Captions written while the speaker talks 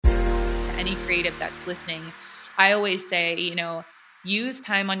any creative that's listening, I always say, use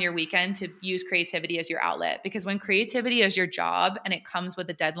time on your weekend to use creativity as your outlet, because when creativity is your job and it comes with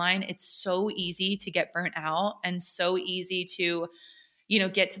a deadline, it's so easy to get burnt out and so easy to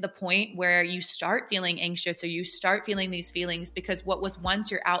get to the point where you start feeling anxious or you start feeling these feelings because what was once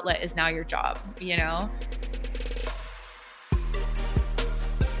your outlet is now your job.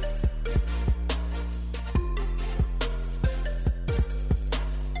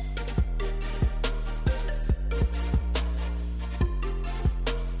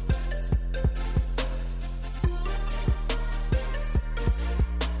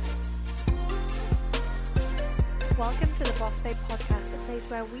 Welcome to the Boss Babe podcast, a place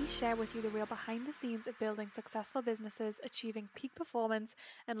where we share with you the real behind the scenes of building successful businesses, achieving peak performance,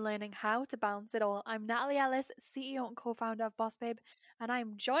 and learning how to balance it all. I'm Natalie Ellis, CEO and co-founder of Boss Babe, and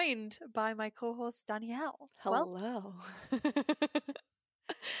I'm joined by my co-host Danielle. Hello.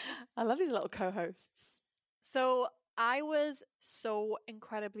 I love these little co-hosts. So I was so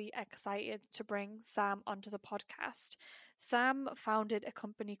incredibly excited to bring Sam onto the podcast. Sam founded a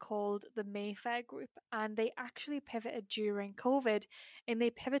company called the Mayfair Group, and they actually pivoted during COVID, and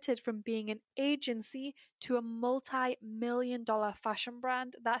they pivoted from being an agency to a multi-million-dollar fashion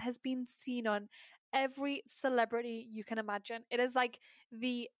brand that has been seen on every celebrity you can imagine. It is like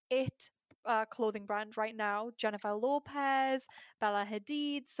the clothing brand right now. Jennifer Lopez, Bella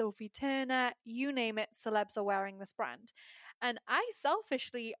Hadid, Sophie Turner, you name it, celebs are wearing this brand. And I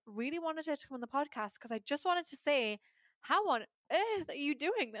selfishly really wanted her to come on the podcast because I just wanted to say, how on earth are you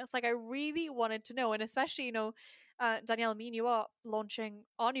doing this? Like, I really wanted to know. And especially, Danielle, me and you are launching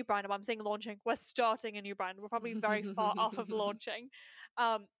our new brand. I'm saying launching, we're starting a new brand. We're probably very far off of launching.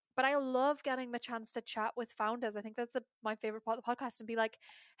 But I love getting the chance to chat with founders. I think that's my favorite part of the podcast, and be like,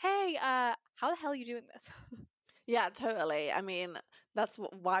 hey, how the hell are you doing this? Yeah, totally. I mean, that's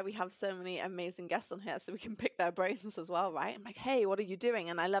why we have so many amazing guests on here, so we can pick their brains as well, right? I'm like, hey, what are you doing?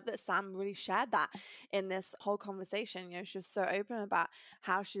 And I love that Sam really shared that in this whole conversation. She was so open about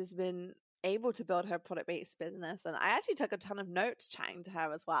how she's been able to build her product-based business. And I actually took a ton of notes chatting to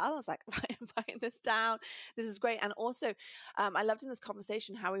her as well. I was like, right, I'm writing this down. This is great. And also, I loved in this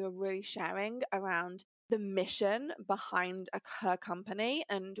conversation how we were really sharing around the mission behind her company,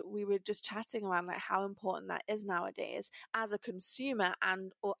 and we were just chatting around like how important that is nowadays as a consumer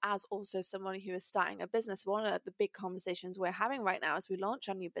and or as also someone who is starting a business. One of the big conversations we're having right now as we launch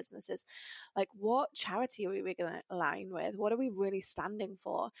our new businesses, like, what charity are we going to align with? What are we really standing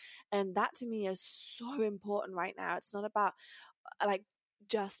for? And that to me is so important right now. It's not about like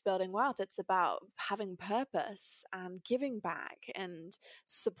just building wealth. It's about having purpose and giving back and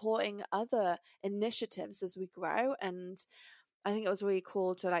supporting other initiatives as we grow. And I think it was really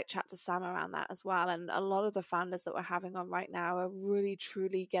cool to like chat to Sam around that as well. And a lot of the founders that we're having on right now are really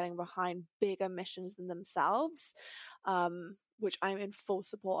truly getting behind bigger missions than themselves, which I'm in full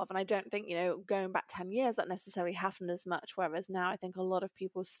support of. And I don't think, going back 10 years, that necessarily happened as much. Whereas now I think a lot of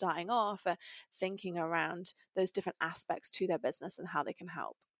people starting off are thinking around those different aspects to their business and how they can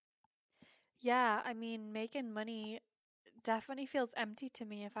help. Yeah, I mean, making money definitely feels empty to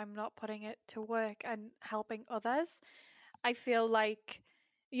me if I'm not putting it to work and helping others. I feel like,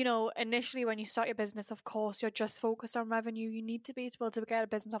 initially when you start your business, of course, you're just focused on revenue. You need to be able to get a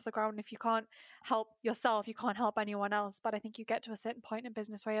business off the ground. If you can't help yourself, you can't help anyone else. But I think you get to a certain point in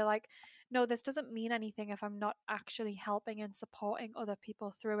business where you're like, no, this doesn't mean anything if I'm not actually helping and supporting other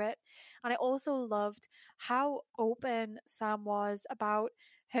people through it. And I also loved how open Sam was about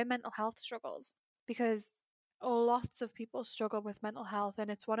her mental health struggles, because lots of people struggle with mental health.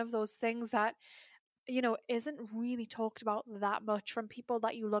 And it's one of those things that isn't really talked about that much from people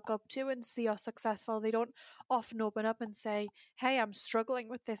that you look up to and see are successful. They don't often open up and say, hey, I'm struggling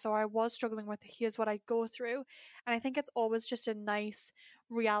with this, or I was struggling with it. Here's what I go through. And I think it's always just a nice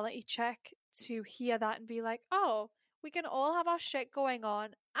reality check to hear that and be like, oh, we can all have our shit going on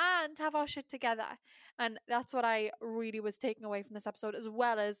and have our shit together. And that's what I really was taking away from this episode, as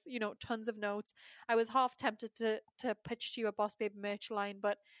well as, tons of notes. I was half tempted to pitch to you a Boss Babe merch line,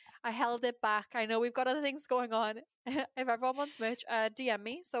 but I held it back. I know we've got other things going on. If everyone wants merch, DM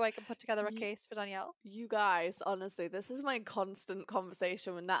me so I can put together a case for Danielle. You guys, honestly, this is my constant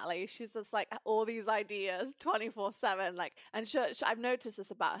conversation with Natalie. She's just like all these ideas 24/7. Like, and I've noticed this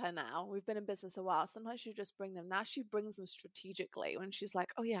about her now. We've been in business a while. Sometimes she just bring them. Now she brings them strategically when she's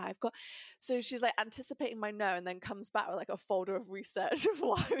like, oh yeah, I've got. So she's like anticipating my no, and then comes back with like a folder of research of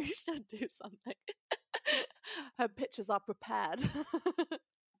why we should do something. Her pitches are prepared.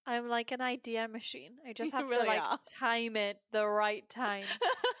 I'm like an idea machine. I just have really to time it the right time.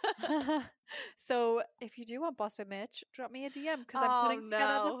 So if you do want Boss Babe merch, drop me a DM because I'm putting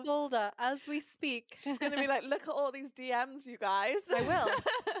together the full folder as we speak. She's going to be like, look at all these DMs, you guys. I will.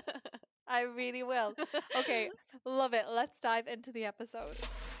 I really will. Okay, love it. Let's dive into the episode.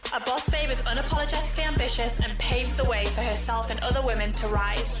 A boss babe is unapologetically ambitious and paves the way for herself and other women to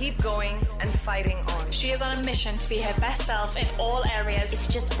rise. Keep going and fighting on. She is on a mission to be her best self in all areas. It's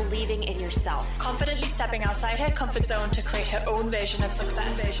just believing in yourself. Confidently stepping outside her comfort zone to create her own version of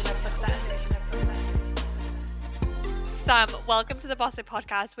success. Sam, welcome to the Boss Babe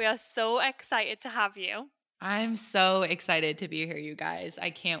podcast. We are so excited to have you. I'm so excited to be here, you guys. I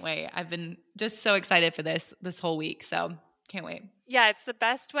can't wait. I've been just so excited for this whole week, so can't wait. Yeah, it's the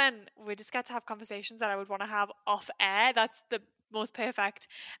best when we just get to have conversations that I would want to have off air. That's the most perfect.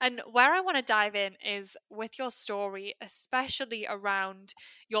 And where I want to dive in is with your story, especially around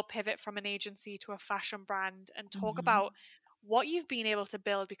your pivot from an agency to a fashion brand, and talk about what you've been able to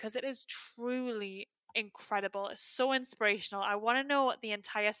build, because it is truly incredible. It's so inspirational. I want to know the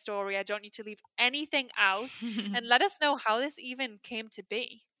entire story. I don't need to leave anything out. And let us know how this even came to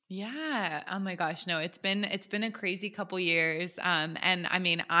be. Yeah. Oh my gosh. No, it's been a crazy couple years. And I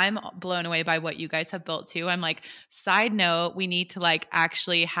mean, I'm blown away by what you guys have built too. I'm like, side note, we need to like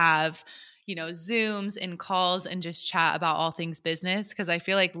actually have, Zooms and calls and just chat about all things business. Cause I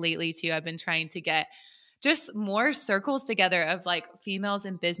feel like lately too, I've been trying to get just more circles together of like females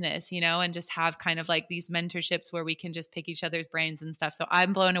in business, and just have kind of like these mentorships where we can just pick each other's brains and stuff. So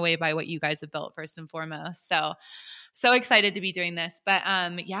I'm blown away by what you guys have built first and foremost. So excited to be doing this. But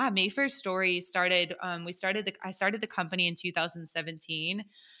Mayfair's story started, I started the company in 2017,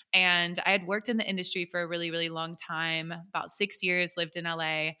 and I had worked in the industry for a really, really long time, about 6 years, lived in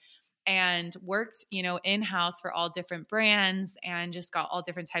LA, and worked, in-house for all different brands and just got all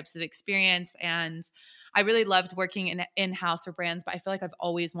different types of experience. And I really loved working in-house for brands, but I feel like I've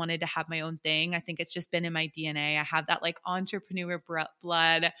always wanted to have my own thing. I think it's just been in my DNA. I have that like entrepreneur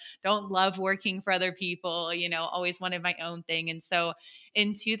blood, don't love working for other people, always wanted my own thing. And so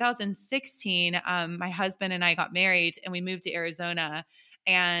in 2016, my husband and I got married and we moved to Arizona.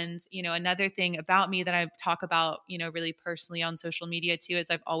 And, another thing about me that I talk about, really personally on social media too,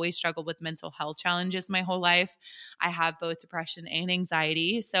 is I've always struggled with mental health challenges my whole life. I have both depression and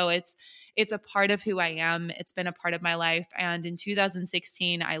anxiety. So it's a part of who I am. It's been a part of my life. And in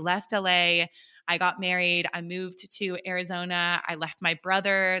 2016, I left LA. I got married. I moved to Arizona. I left my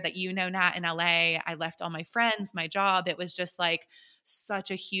brother that Nat in LA. I left all my friends, my job. It was just like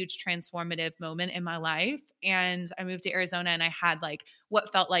such a huge transformative moment in my life. And I moved to Arizona and I had like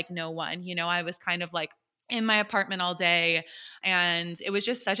what felt like no one. I was kind of like in my apartment all day, and it was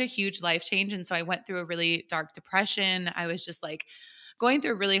just such a huge life change. And so I went through a really dark depression. I was just like going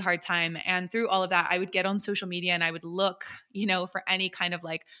through a really hard time. And through all of that, I would get on social media and I would look, for any kind of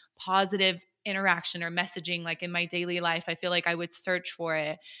like positive interaction or messaging, like in my daily life. I feel like I would search for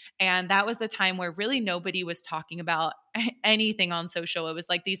it. And that was the time where really nobody was talking about anything on social. It was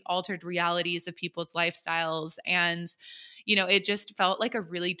like these altered realities of people's lifestyles. And, it just felt like a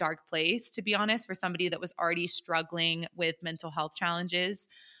really dark place, to be honest, for somebody that was already struggling with mental health challenges.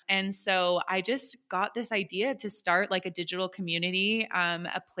 And so I just got this idea to start like a digital community,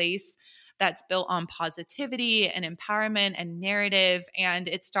 a place that's built on positivity and empowerment and narrative. And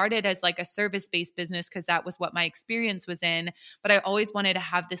it started as like a service-based business because that was what my experience was in. But I always wanted to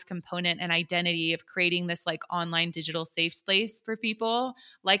have this component and identity of creating this like online digital safe space for people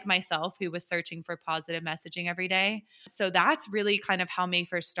like myself who was searching for positive messaging every day. So that's really kind of how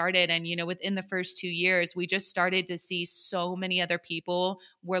Mayfair started. And, within the first 2 years, we just started to see so many other people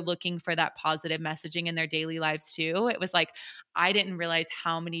were looking for that positive messaging in their daily lives too. It was like, I didn't realize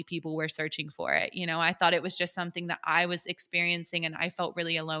how many people were searching for it. I thought it was just something that I was experiencing and I felt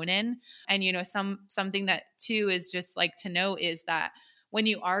really alone in. And, something that too is just like to know is that when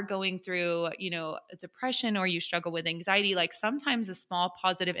you are going through, a depression or you struggle with anxiety, like sometimes a small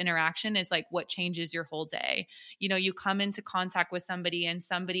positive interaction is like what changes your whole day. You come into contact with somebody and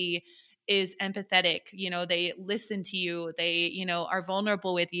somebody is empathetic, they listen to you, they, are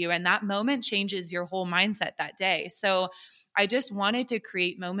vulnerable with you. And that moment changes your whole mindset that day. So I just wanted to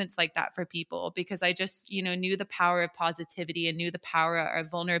create moments like that for people because I just, knew the power of positivity and knew the power of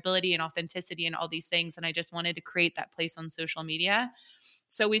vulnerability and authenticity and all these things. And I just wanted to create that place on social media.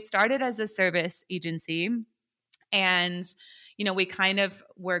 So we started as a service agency. And, we kind of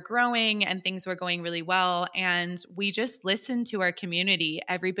were growing and things were going really well. And we just listened to our community.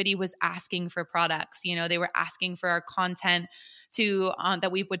 Everybody was asking for products. They were asking for our content to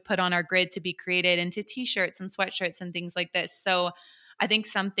that we would put on our grid to be created into t-shirts and sweatshirts and things like this. So I think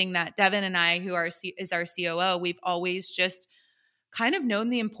something that Devin and I, is our COO, we've always just kind of known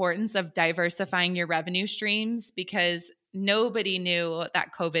the importance of diversifying your revenue streams because nobody knew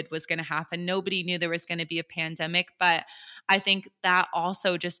that COVID was going to happen. Nobody knew there was going to be a pandemic. But I think that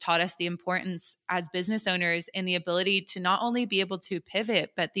also just taught us the importance as business owners in the ability to not only be able to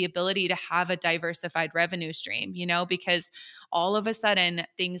pivot, but the ability to have a diversified revenue stream, because all of a sudden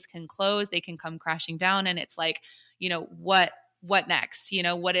things can close, they can come crashing down. And it's like, what next?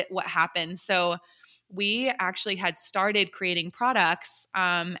 What happened? So we actually had started creating products.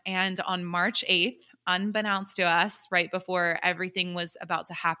 And on March 8th, unbeknownst to us, right before everything was about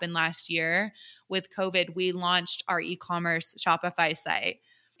to happen last year with COVID, we launched our e-commerce Shopify site.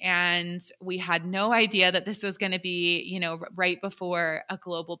 And we had no idea that this was going to be, right before a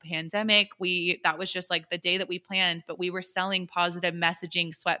global pandemic. That was just like the day that we planned, but we were selling positive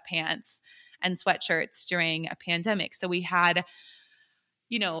messaging sweatpants and sweatshirts during a pandemic. So we had,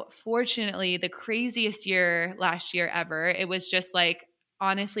 fortunately, the craziest year last year ever. It was just like,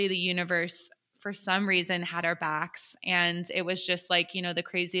 honestly, the universe for some reason had our backs. And it was just like, the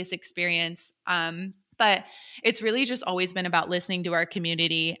craziest experience. But it's really just always been about listening to our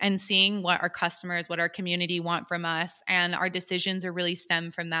community and seeing what our customers, what our community want from us. And our decisions are really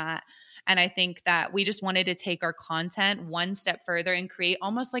stem from that. And I think that we just wanted to take our content one step further and create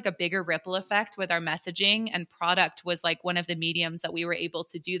almost like a bigger ripple effect with our messaging, and product was like one of the mediums that we were able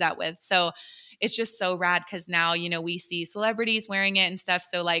to do that with. So it's just so rad because now, we see celebrities wearing it and stuff.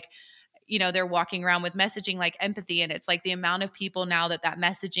 So like, they're walking around with messaging like empathy. And it's like the amount of people now that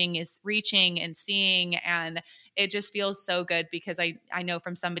messaging is reaching and seeing. And it just feels so good because I know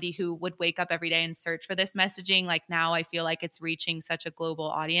from somebody who would wake up every day and search for this messaging, like now I feel like it's reaching such a global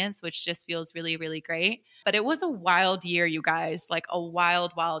audience, which just feels really, really great. But it was a wild year, you guys, like a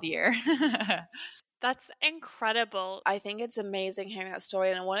wild, wild year. That's incredible. I think it's amazing hearing that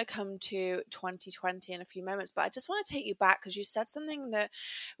story, and I want to come to 2020 in a few moments, but I just want to take you back because you said something that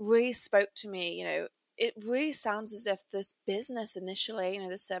really spoke to me. It really sounds as if this business initially,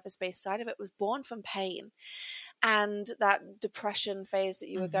 the service-based side of it, was born from pain and that depression phase that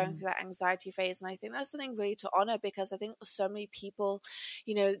you were going through, that anxiety phase. And I think that's something really to honor, because I think so many people,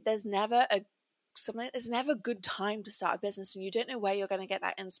 there's never a good time to start a business, and you don't know where you're going to get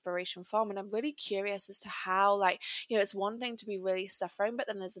that inspiration from. And I'm really curious as to how, it's one thing to be really suffering, but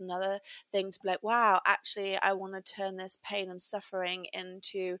then there's another thing to be like, wow, actually I want to turn this pain and suffering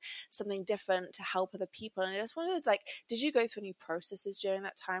into something different to help other people. And I just wanted to, did you go through any processes during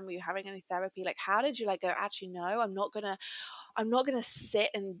that time? Were you having any therapy? How did you go, actually, no, I'm not gonna sit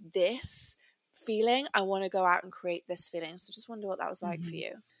in this feeling, I want to go out and create this feeling? So just wonder what that was like for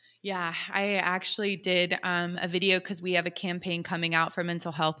you. Yeah, I actually did a video because we have a campaign coming out for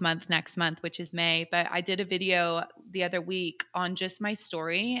Mental Health Month next month, which is May. But I did a video the other week on just my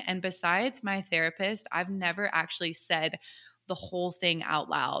story. And besides my therapist, I've never actually said the whole thing out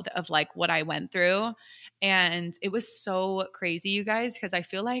loud of what I went through. And it was so crazy, you guys, because I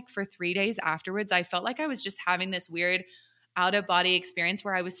feel like for 3 days afterwards, I felt like I was just having this weird out of body experience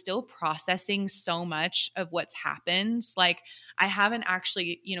where I was still processing so much of what's happened. I haven't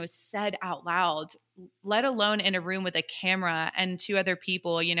actually, said out loud, let alone in a room with a camera and two other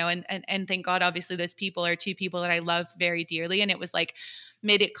people, and thank God, obviously those people are two people that I love very dearly. And it was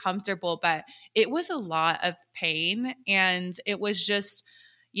made it comfortable, but it was a lot of pain. And it was just,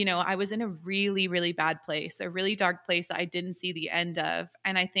 I was in a really, really bad place, a really dark place that I didn't see the end of.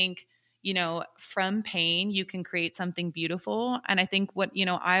 And I think, from pain, you can create something beautiful. And I think what,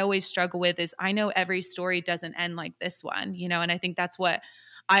 I always struggle with is I know every story doesn't end like this one, and I think that's what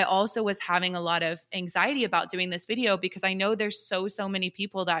I also was having a lot of anxiety about doing this video, because I know there's so many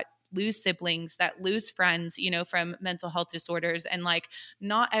people that lose siblings, that lose friends, from mental health disorders. And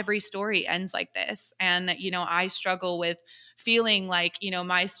not every story ends like this. And, I struggle with feeling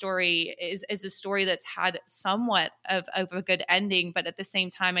my story is a story that's had somewhat of a good ending. But at the same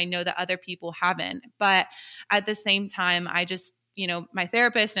time, I know that other people haven't. But at the same time, I just, my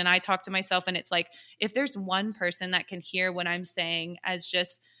therapist and I talk to myself, and it's if there's one person that can hear what I'm saying as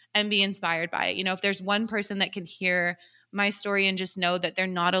just and be inspired by it, if there's one person that can hear my story and just know that they're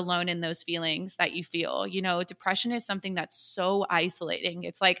not alone in those feelings that you feel. Depression is something that's so isolating.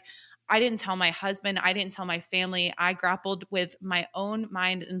 It's I didn't tell my husband, I didn't tell my family. I grappled with my own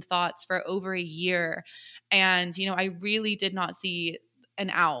mind and thoughts for over a year. And, I really did not see an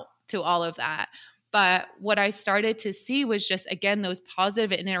out to all of that. But what I started to see was just, again, those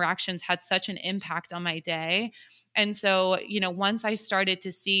positive interactions had such an impact on my day. And so, once I started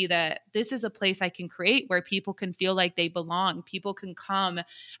to see that this is a place I can create where people can feel like they belong, people can come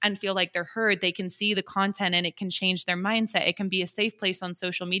and feel like they're heard, they can see the content and it can change their mindset. It can be a safe place on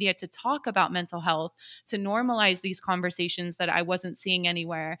social media to talk about mental health, to normalize these conversations that I wasn't seeing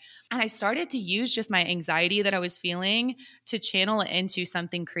anywhere. And I started to use just my anxiety that I was feeling to channel it into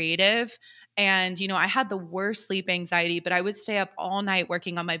something creative. And, I had the worst sleep anxiety, but I would stay up all night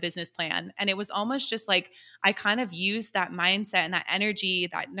working on my business plan. And it was almost just like I kind of used that mindset and that energy,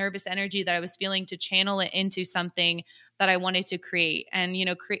 that nervous energy that I was feeling to channel it into something that I wanted to create. And,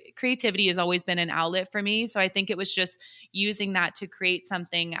 creativity has always been an outlet for me. So I think it was just using that to create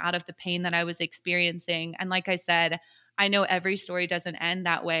something out of the pain that I was experiencing. And like I said, I know every story doesn't end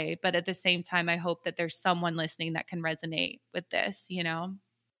that way, but at the same time, I hope that there's someone listening that can resonate with this.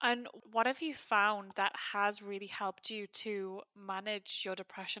 And what have you found that has really helped you to manage your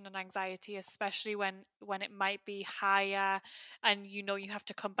depression and anxiety, especially when it might be higher and you have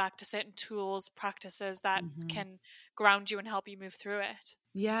to come back to certain tools, practices that can ground you and help you move through it?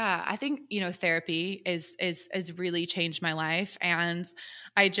 Yeah, I think, therapy is really changed my life. And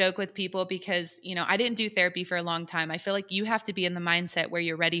I joke with people because, I didn't do therapy for a long time. I feel like you have to be in the mindset where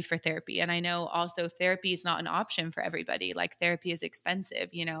you're ready for therapy. And I know also therapy is not an option for everybody. Like therapy is expensive.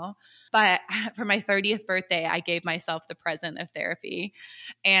 But for my 30th birthday, I gave myself the present of therapy.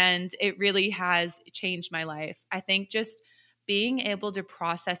 And it really has changed my life. I think just being able to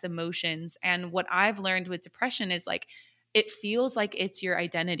process emotions. And what I've learned with depression is like, it feels like it's your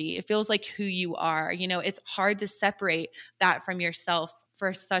identity. It feels like who you are. It's hard to separate that from yourself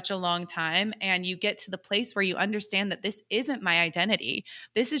for such a long time. And you get to the place where you understand that this isn't my identity.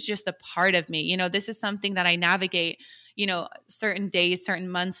 This is just a part of me. This is something that I navigate, certain days, certain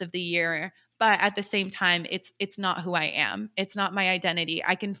months of the year. But at the same time, it's not who I am. It's not my identity.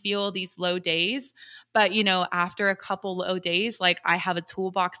 I can feel these low days, but after a couple low days, like I have a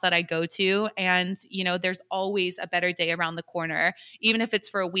toolbox that I go to, and there's always a better day around the corner, even if it's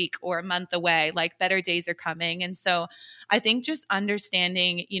for a week or a month away. Like better days are coming, and so I think just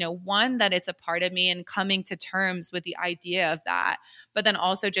understanding, one, that it's a part of me and coming to terms with the idea of that, but then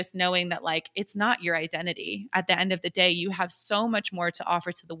also just knowing that like it's not your identity. At the end of the day, you have so much more to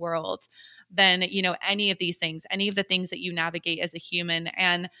offer to the world than any of these things, any of the things that you navigate as a human.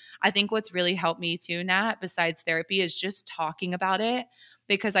 And I think what's really helped me too, Nat, besides therapy, is just talking about it,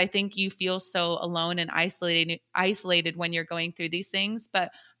 because I think you feel so alone and isolated when you're going through these things.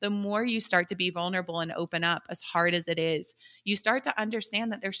 But the more you start to be vulnerable and open up, as hard as it is, you start to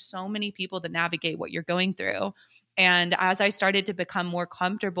understand that there's so many people that navigate what you're going through. And as I started to become more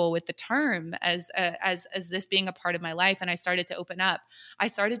comfortable with the term as this being a part of my life, and I started to open up, I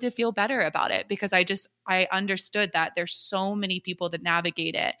started to feel better about it, because I understood that there's so many people that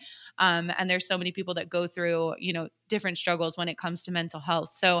navigate it. And there's so many people that go through, different struggles when it comes to mental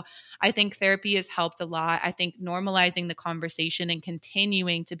health. So I think therapy has helped a lot. I think normalizing the conversation and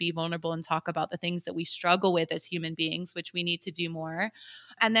continuing to be vulnerable and talk about the things that we struggle with as human beings, which we need to do more.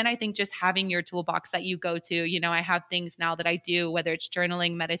 And then I think just having your toolbox that you go to, I have things now that I do, whether it's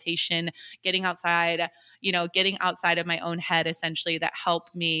journaling, meditation, getting outside of my own head, essentially, that help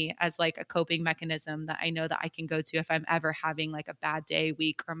me as like a coping mechanism that I know that I can go to if I'm ever having like a bad day,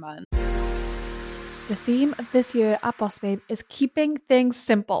 week, or month. The theme of this year at Boss Babe is keeping things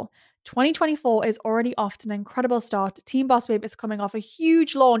simple. 2024 is already off to an incredible start. Team Boss Babe is coming off a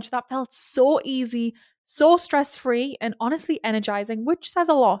huge launch that felt so easy, so stress-free, and honestly energizing, which says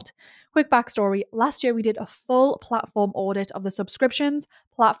a lot. Quick backstory, last year we did a full platform audit of the subscriptions,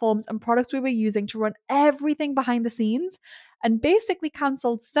 platforms, and products we were using to run everything behind the scenes, and basically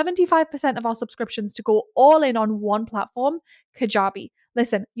cancelled 75% of our subscriptions to go all in on one platform, Kajabi.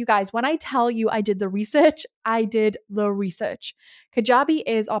 Listen, you guys, when I tell you I did the research, I did the research. Kajabi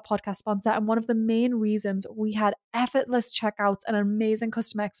is our podcast sponsor and one of the main reasons we had effortless checkouts and an amazing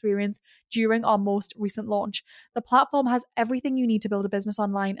customer experience during our most recent launch. The platform has everything you need to build a business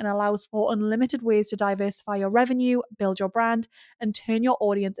online and allows for unlimited ways to diversify your revenue, build your brand, and turn your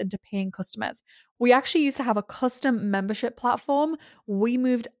audience into paying customers. We actually used to have a custom membership platform. We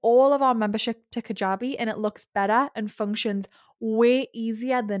moved all of our membership to Kajabi and it looks better and functions way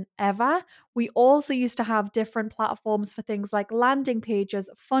easier than ever. We also used to have different platforms for things like landing pages,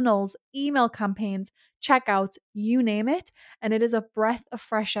 funnels, email campaigns, checkouts, you name it. And it is a breath of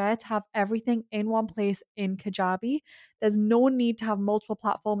fresh air to have everything in one place in Kajabi. There's no need to have multiple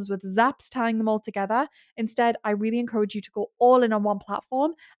platforms with zaps tying them all together. Instead, I really encourage you to go all in on one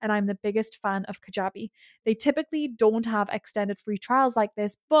platform, and I'm the biggest fan of Kajabi. They typically don't have extended free trials like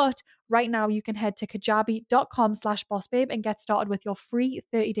this, but right now you can head to kajabi.com/bossbabe and get started with your free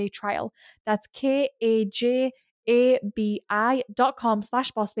 30-day trial. That's Kajabi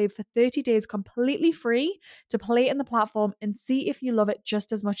kajabi.com/bossbabe for 30 days completely free to play in the platform and see if you love it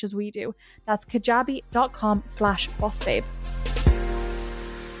just as much as we do. That's kajabi.com/bossbabe.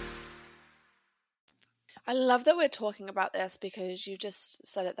 I love that we're talking about this because you just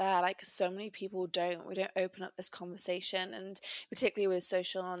said it there. Like, so many people we don't open up this conversation, and particularly with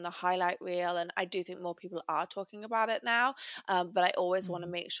social on the highlight reel. And I do think more people are talking about it now. But I always want to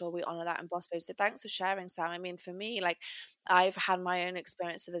make sure we honor that in Boss Babe. So thanks for sharing, Sam. I mean, for me, like, I've had my own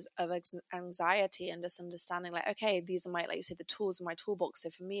experience of anxiety and just understanding, like, okay, these are my, like you said, the tools in my toolbox.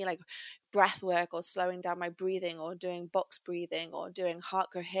 So for me, like, breath work or slowing down my breathing or doing box breathing or doing heart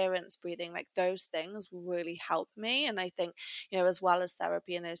coherence breathing, like, those things really help me. And I think, as well as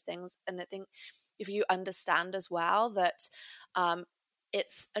therapy and those things, and I think if you understand as well that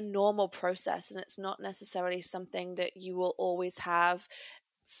it's a normal process and it's not necessarily something that you will always have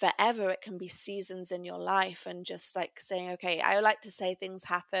forever. It can be seasons in your life, and just like saying, okay, I like to say things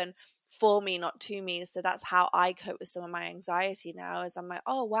happen for me, not to me. So that's how I cope with some of my anxiety now, is I'm like,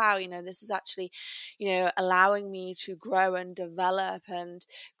 oh wow, this is actually, allowing me to grow and develop and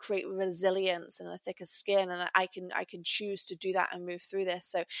create resilience and a thicker skin, and I can choose to do that and move through this.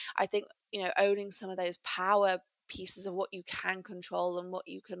 So I think, owning some of those power pieces of what you can control and what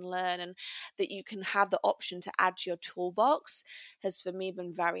you can learn, and that you can have the option to add to your toolbox, has for me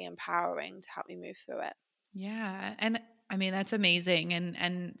been very empowering to help me move through it. Yeah. And I mean, that's amazing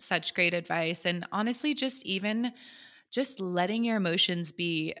and such great advice. And honestly, just letting your emotions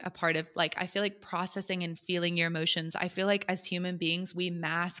be a part of, like, I feel like processing and feeling your emotions. I feel like as human beings, we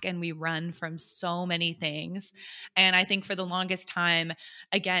mask and we run from so many things. And I think for the longest time,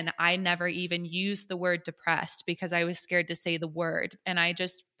 again, I never even used the word depressed because I was scared to say the word. And I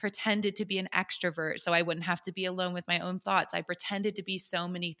just pretended to be an extrovert so I wouldn't have to be alone with my own thoughts. I pretended to be so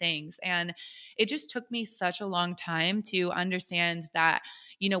many things. And it just took me such a long time to understand that,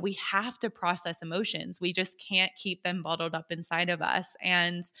 we have to process emotions. We just can't keep them bottled up inside of us.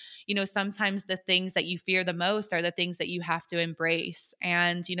 And, sometimes the things that you fear the most are the things that you have to embrace.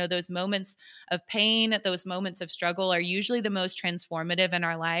 And, those moments of pain, those moments of struggle are usually the most transformative in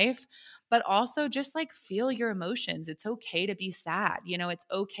our life. But also just like feel your emotions. It's okay to be sad. It's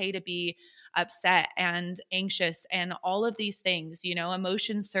okay to be upset and anxious and all of these things.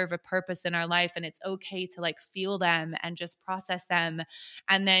 Emotions serve a purpose in our life, and it's okay to like feel them and just process them.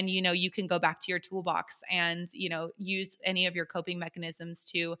 And then, you can go back to your toolbox and, use any of your coping mechanisms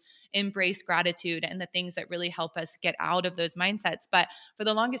to embrace gratitude and the things that really help us get out of those mindsets. But for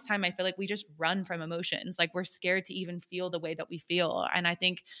the longest time, I feel like we just run from emotions. Like, we're scared to even feel the way that we feel. And I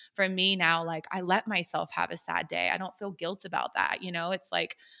think for me now, like, I let myself have a sad day. I don't feel guilt about that. It's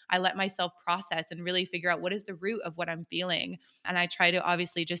like I let myself process and really figure out what is the root of what I'm feeling. And I try to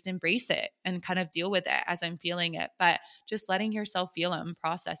obviously just embrace it and kind of deal with it as I'm feeling it. But just letting yourself feel them,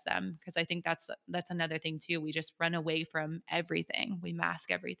 process them, because I think that's another thing too. We just run away from everything. We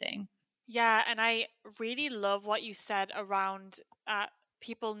mask everything. Yeah, and I really love what you said around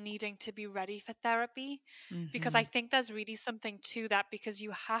people needing to be ready for therapy, because I think there's really something to that, because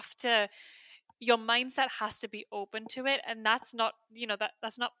you have to, your mindset has to be open to it, and that's not,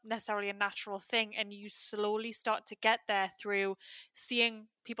 that's not necessarily a natural thing, and you slowly start to get there through seeing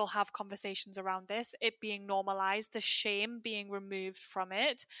people have conversations around this, it being normalized, the shame being removed from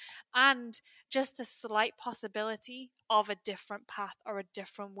it, and just the slight possibility of a different path or a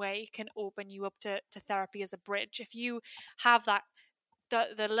different way can open you up to therapy as a bridge. If you have that,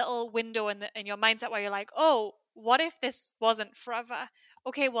 the little window in your mindset where you're like, oh, what if this wasn't forever?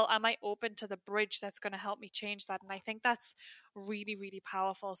 Okay, well, am I open to the bridge that's going to help me change that? And I think that's really, really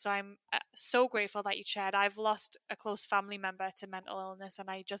powerful. So I'm so grateful that you shared. I've lost a close family member to mental illness, and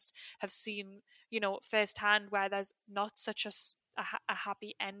I just have seen, firsthand where there's not such a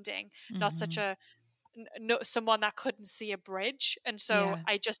happy ending, not such a no, someone that couldn't see a bridge. And so Yeah.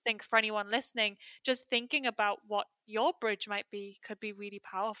 I just think for anyone listening, just thinking about what your bridge might be could be really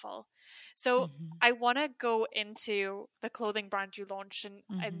powerful. So I want to go into the clothing brand you launched,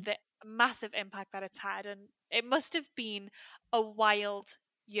 and the massive impact that it's had. And it must have been a wild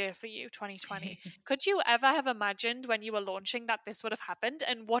year for you, 2020. Could you ever have imagined when you were launching that this would have happened?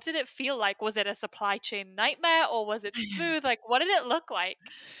 And what did it feel like? Was it a supply chain nightmare, or was it smooth? Like, what did it look like?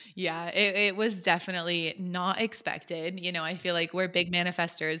 Yeah, it was definitely not expected. I feel like we're big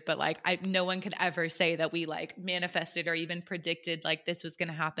manifestors, but like no one could ever say that we like manifested or even predicted like this was going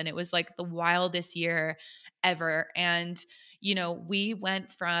to happen. It was like the wildest year ever. And, we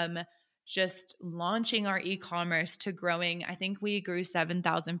went from just launching our e-commerce to growing. I think we grew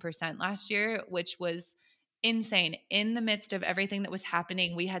 7,000% last year, which was insane. In the midst of everything that was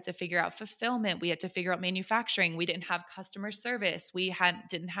happening, we had to figure out fulfillment. We had to figure out manufacturing. We didn't have customer service. We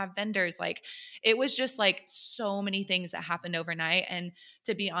didn't have vendors. Like, it was just like so many things that happened overnight. And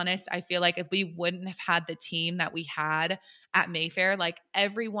to be honest, I feel like if we wouldn't have had the team that we had at Mayfair, like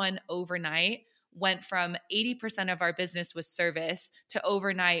everyone overnight went from 80% of our business was service to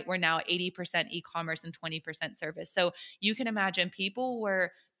overnight, we're now 80% e-commerce and 20% service. So you can imagine people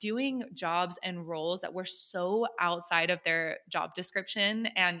were doing jobs and roles that were so outside of their job description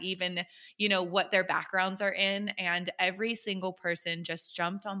and even, what their backgrounds are in. And every single person just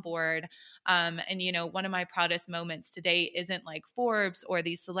jumped on board. And, one of my proudest moments today isn't like Forbes or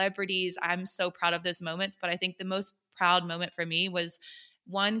these celebrities. I'm so proud of those moments, but I think the most proud moment for me was,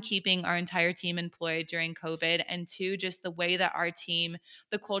 one, keeping our entire team employed during COVID, and two, just the way that our team,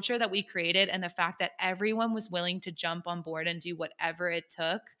 the culture that we created, and the fact that everyone was willing to jump on board and do whatever it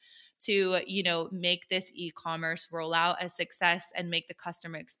took to, make this e-commerce rollout a success and make the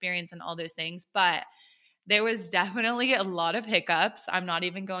customer experience and all those things. But there was definitely a lot of hiccups. I'm not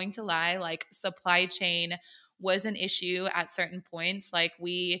even going to lie. Like, supply chain was an issue at certain points. Like,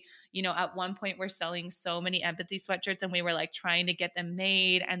 we, at one point we're selling so many empathy sweatshirts and we were like trying to get them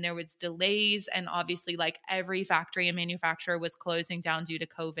made and there was delays. And obviously like every factory and manufacturer was closing down due to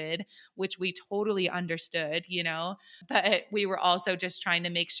COVID, which we totally understood, but we were also just trying to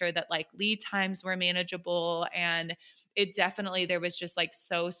make sure that like lead times were manageable. And it definitely, there was just like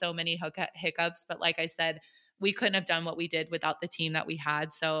so many hiccups. But like I said, we couldn't have done what we did without the team that we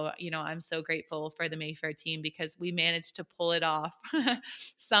had. So, I'm so grateful for the Mayfair team because we managed to pull it off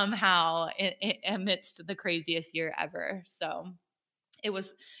somehow amidst the craziest year ever. So it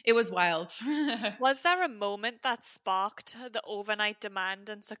was wild. Was there a moment that sparked the overnight demand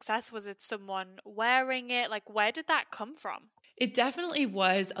and success? Was it someone wearing it? Like, where did that come from? It definitely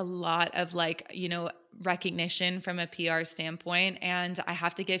was a lot of like, recognition from a PR standpoint. And I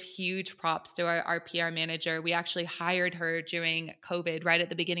have to give huge props to our PR manager. We actually hired her during COVID, right at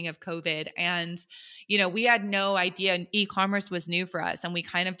the beginning of COVID. And, we had no idea e-commerce was new for us. And we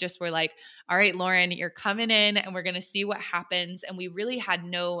kind of just were like, all right, Lauren, you're coming in and we're going to see what happens. And we really had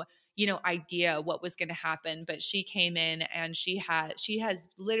no idea what was going to happen, but she came in and she has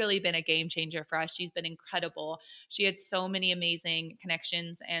literally been a game changer for us. She's been incredible. She had so many amazing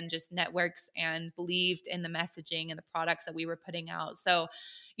connections and just networks and believed in the messaging and the products that we were putting out. So,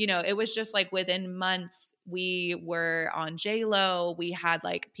 it was just like within months we were on JLo. We had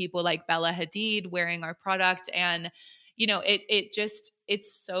like people like Bella Hadid wearing our product, and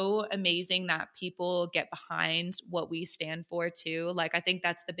it's so amazing that people get behind what we stand for too. Like, I think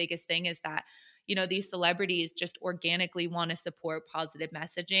that's the biggest thing is that, these celebrities just organically want to support positive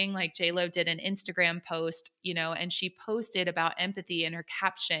messaging. Like JLo did an Instagram post, and she posted about empathy in her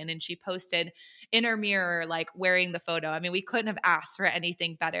caption, and she posted in her mirror, like wearing the photo. I mean, we couldn't have asked for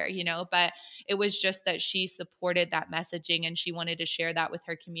anything better, but it was just that she supported that messaging and she wanted to share that with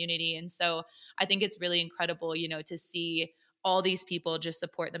her community. And so I think it's really incredible, to see all these people just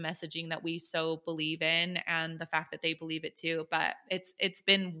support the messaging that we so believe in and the fact that they believe it too. But it's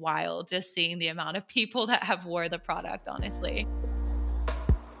been wild just seeing the amount of people that have wore the product, honestly.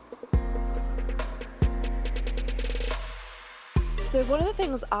 So one of the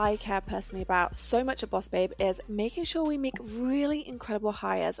things I care personally about so much at Boss Babe is making sure we make really incredible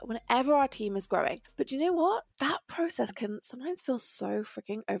hires whenever our team is growing. But do you know what? That process can sometimes feel so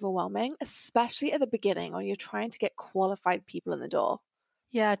freaking overwhelming, especially at the beginning when you're trying to get qualified people in the door.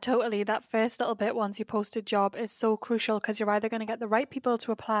 Yeah, totally. That first little bit once you post a job is so crucial because you're either going to get the right people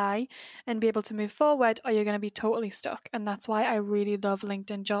to apply and be able to move forward, or you're going to be totally stuck. And that's why I really love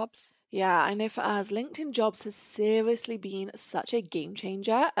LinkedIn Jobs. Yeah, I know for us, LinkedIn Jobs has seriously been such a game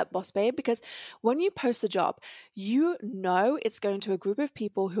changer at Boss Babe because when you post a job, you know it's going to a group of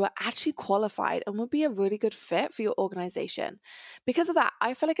people who are actually qualified and will be a really good fit for your organization. Because of that,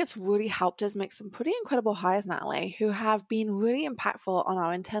 I feel like it's really helped us make some pretty incredible hires, Natalie, who have been really impactful on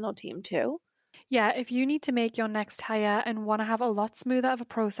our internal team too. Yeah, if you need to make your next hire and want to have a lot smoother of a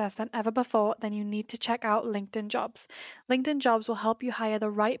process than ever before, then you need to check out LinkedIn Jobs. LinkedIn Jobs will help you hire the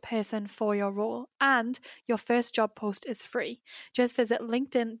right person for your role, and your first job post is free. Just visit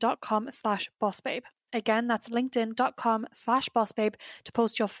linkedin.com/bossbabe. Again, that's linkedin.com/bossbabe to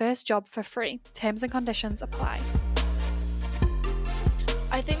post your first job for free. Terms and conditions apply.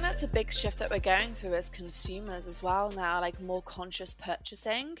 I think that's a big shift that we're going through as consumers as well now, like more conscious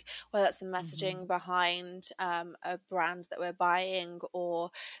purchasing, whether that's the messaging behind a brand that we're buying or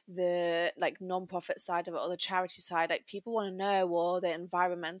the like non-profit side of it or the charity side. Like people want to know, or the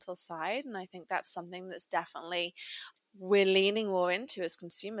environmental side. And I think that's something that's definitely we're leaning more into as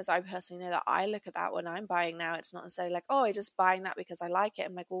consumers. I personally know that I look at that when I'm buying now. It's not necessarily like, oh, I'm just buying that because I like it.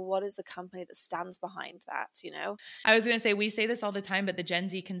 I'm like, well, what is the company that stands behind that, you know? I was going to say, we say this all the time, but the Gen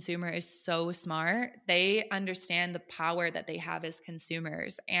Z consumer is so smart. They understand the power that they have as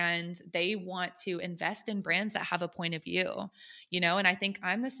consumers, and they want to invest in brands that have a point of view, you know? And I think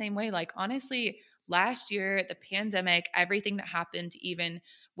I'm the same way. Like, honestly, last year, the pandemic, everything that happened, even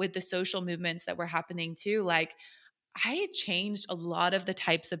with the social movements that were happening too, like, I had changed a lot of the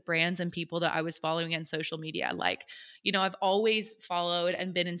types of brands and people that I was following on social media. Like, you know, I've always followed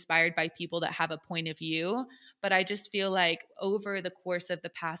and been inspired by people that have a point of view, but I just feel like over the course of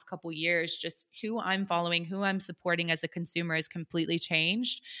the past couple years, just who I'm following, who I'm supporting as a consumer has completely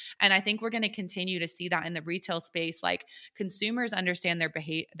changed. And I think we're going to continue to see that in the retail space. Like, consumers understand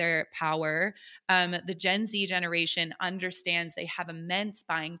their power. The Gen Z generation understands they have immense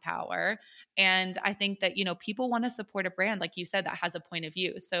buying power. And I think that, you know, people want to support a brand, like you said, that has a point of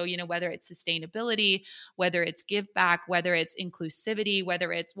view. So, you know, whether it's sustainability, whether it's give back, whether it's inclusivity,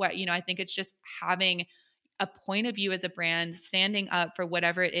 whether it's what, you know, I think it's just having a point of view as a brand, standing up for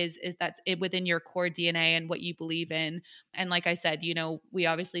whatever it is that's it within your core DNA and what you believe in. And like I said, you know, we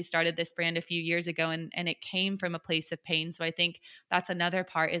obviously started this brand a few years ago, and it came from a place of pain. So I think that's another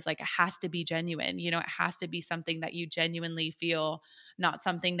part, is like, it has to be genuine. You know, it has to be something that you genuinely feel, not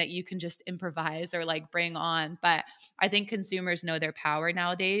something that you can just improvise or like bring on. But I think consumers know their power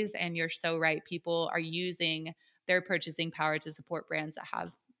nowadays. And you're so right. People are using their purchasing power to support brands that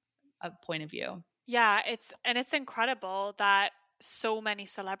have a point of view. Yeah, it's incredible that so many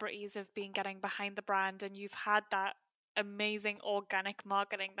celebrities have been getting behind the brand, and you've had that amazing organic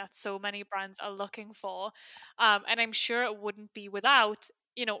marketing that so many brands are looking for. And I'm sure it wouldn't be without,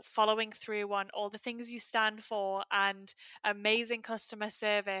 you know, following through on all the things you stand for and amazing customer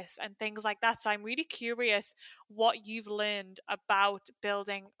service and things like that. So I'm really curious what you've learned about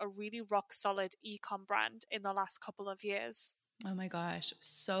building a really rock solid e-com brand in the last couple of years. Oh my gosh,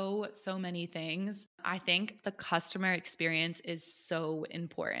 so many things. I think the customer experience is so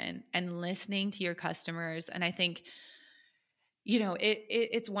important, and listening to your customers. And I think, you know,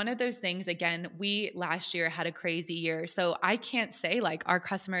 it's one of those things. Again, we last year had a crazy year, so I can't say like our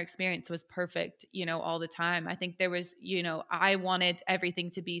customer experience was perfect, you know, all the time. I think there was, you know, I wanted everything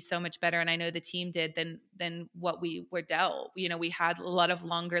to be so much better, and I know the team did, than what we were dealt. You know, we had a lot of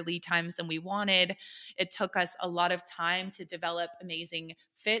longer lead times than we wanted. It took us a lot of time to develop amazing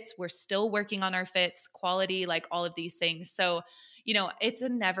fits. We're still working on our fits, quality, like all of these things. So, you know, it's a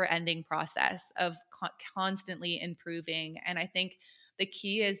never ending process of constantly improving. And I think the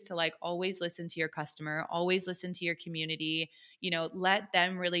key is to like always listen to your customer, always listen to your community, you know, let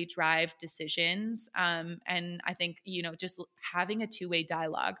them really drive decisions. And I think, you know, just having a two-way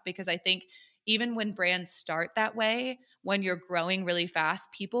dialogue, because I think even when brands start that way, when you're growing really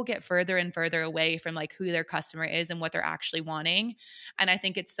fast, people get further and further away from like who their customer is and what they're actually wanting. And I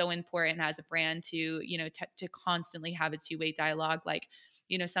think it's so important as a brand to, you know, to constantly have a two-way dialogue. Like,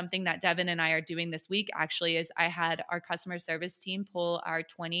 you know, something that Devin and I are doing this week actually is I had our customer service team pull our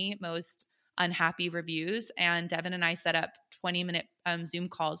 20 most unhappy reviews, and Devin and I set up 20-minute Zoom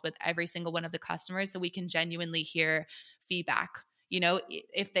calls with every single one of the customers so we can genuinely hear feedback. You know,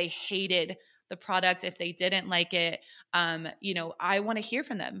 if they hated the product, if they didn't like it, you know, I want to hear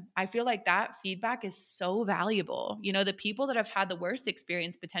from them. I feel like that feedback is so valuable. You know, the people that have had the worst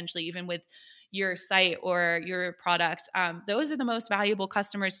experience potentially, even with your site or your product, those are the most valuable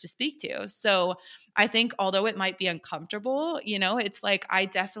customers to speak to. So I think although it might be uncomfortable, you know, it's like, I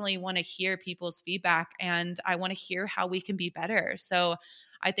definitely want to hear people's feedback, and I want to hear how we can be better. So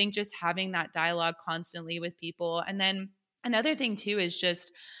I think just having that dialogue constantly with people. And then another thing too is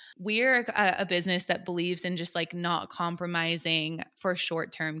just, we're a business that believes in just like not compromising for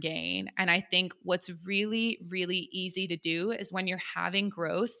short-term gain. And I think what's really, really easy to do is when you're having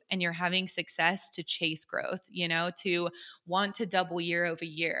growth and you're having success, to chase growth, you know, to want to double year over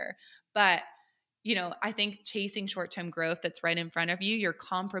year. But you know, I think chasing short-term growth that's right in front of you, you're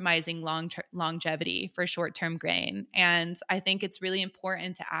compromising longevity for short-term gain. And I think it's really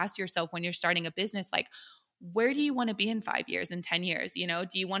important to ask yourself when you're starting a business, like, where do you want to be in 5 years, in 10 years? You know,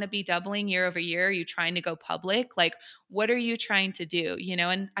 do you want to be doubling year over year? Are you trying to go public? Like, what are you trying to do? You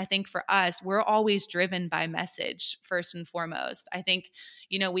know, and I think for us, we're always driven by message first and foremost. I think,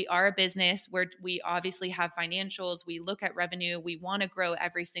 you know, we are a business where we obviously have financials. We look at revenue. We want to grow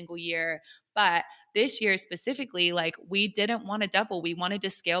every single year. But this year specifically, like, we didn't want to double. We wanted to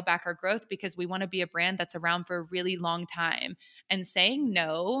scale back our growth because we want to be a brand that's around for a really long time. And saying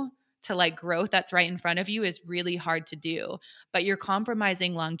no to like growth that's right in front of you is really hard to do. But you're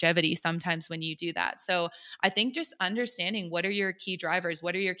compromising longevity sometimes when you do that. So I think just understanding what are your key drivers,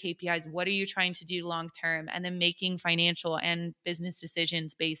 what are your KPIs, what are you trying to do long term, and then making financial and business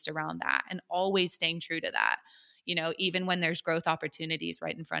decisions based around that, and always staying true to that, even when there's growth opportunities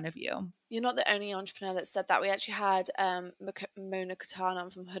right in front of you. You're not the only entrepreneur that said that. We actually had Mona Katana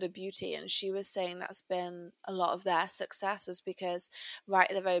from Huda Beauty, and she was saying that's been a lot of their success was because right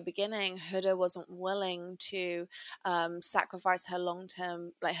at the very beginning, Huda wasn't willing to sacrifice her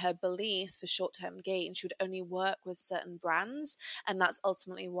long-term, like her beliefs for short-term gain. She would only work with certain brands, and that's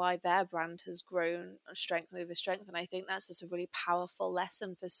ultimately why their brand has grown strength over strength. And I think that's just a really powerful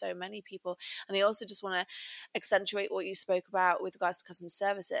lesson for so many people. And I also just want to accentuate what you spoke about with regards to customer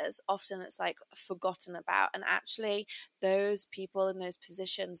services. Often it's like forgotten about, and actually those people in those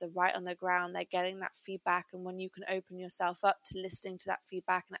positions are right on the ground. They're getting that feedback, and when you can open yourself up to listening to that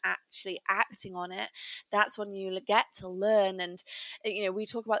feedback and actually acting on it, that's when you get to learn. And we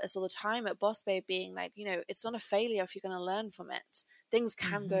talk about this all the time at Boss Babe, being like, it's not a failure if you're going to learn from it. Things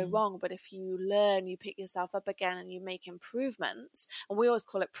can go wrong, but if you learn, you pick yourself up again and you make improvements. And we always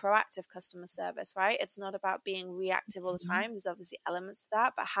call it proactive customer service, right? It's not about being reactive all the time. There's obviously elements to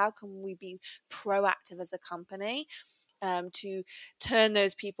that, but how can we be proactive as a company to turn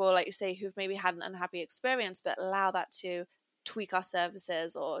those people, like you say, who've maybe had an unhappy experience, but allow that to tweak our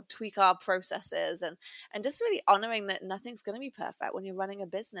services or tweak our processes, and just really honoring that nothing's going to be perfect when you're running a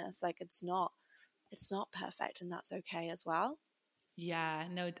business. Like it's not perfect, and that's okay as well. Yeah,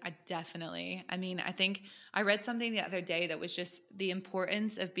 no, I definitely. I mean, I think I read something the other day that was just the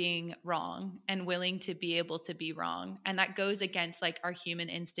importance of being wrong and willing to be able to be wrong. And that goes against like our human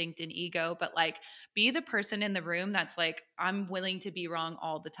instinct and ego, but like be the person in the room that's like, I'm willing to be wrong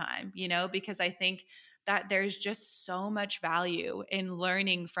all the time, because I think that there's just so much value in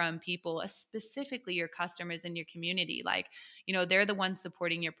learning from people, specifically your customers in your community. Like, they're the ones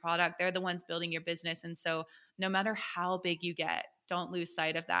supporting your product, they're the ones building your business. And so no matter how big you get, don't lose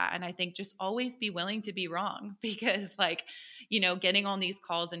sight of that. And I think just always be willing to be wrong, because like, getting on these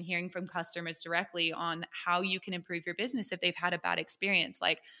calls and hearing from customers directly on how you can improve your business if they've had a bad experience.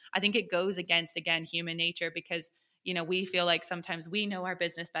 Like, I think it goes against, again, human nature, because we feel like sometimes we know our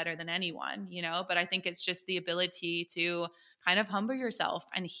business better than anyone, but I think it's just the ability to kind of humble yourself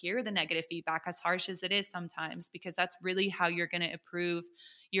and hear the negative feedback, as harsh as it is sometimes, because that's really how you're going to improve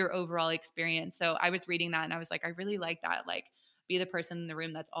your overall experience. So I was reading that and I was like, I really like that. Like, be the person in the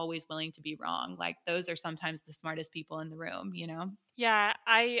room that's always willing to be wrong. Like, those are sometimes the smartest people in the room, Yeah,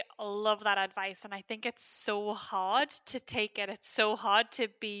 I love that advice. And I think it's so hard to take it. It's so hard to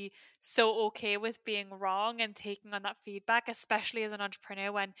be so okay with being wrong and taking on that feedback, especially as an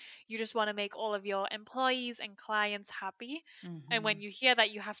entrepreneur when you just want to make all of your employees and clients happy. And when you hear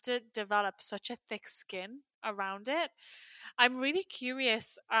that, you have to develop such a thick skin around it. I'm really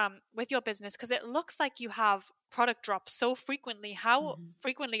curious with your business, because it looks like you have product drops so frequently. How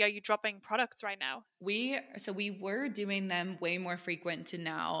frequently are you dropping products right now? We were doing them way more frequent to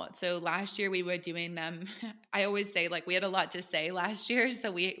now. So last year we were doing them. I always say, like, we had a lot to say last year. So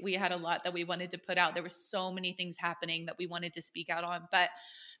we had a lot that we wanted to put out. There were so many things happening that we wanted to speak out on. But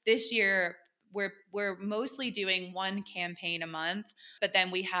this year we're mostly doing one campaign a month, but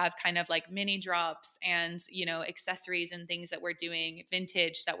then we have kind of like mini drops and, accessories and things that we're doing,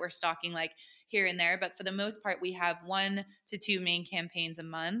 vintage that we're stocking like here and there. But for the most part, we have 1 to 2 main campaigns a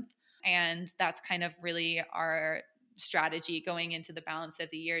month. And that's kind of really our strategy going into the balance of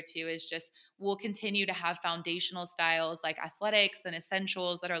the year too, is just we'll continue to have foundational styles like athletics and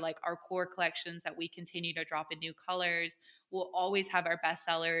essentials that are like our core collections that we continue to drop in new colors. We'll always have our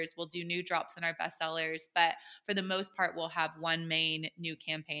bestsellers. We'll do new drops in our bestsellers, but for the most part, we'll have one main new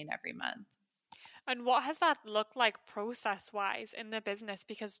campaign every month. And what has that looked like process wise in the business?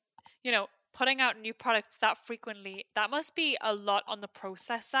 Because, putting out new products that frequently, that must be a lot on the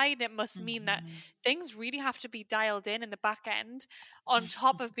process side. It must mean that things really have to be dialed in the back end, on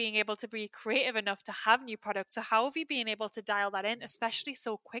top of being able to be creative enough to have new products. So how have you been able to dial that in, especially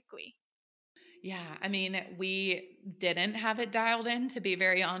so quickly? Yeah, I mean, we didn't have it dialed in, to be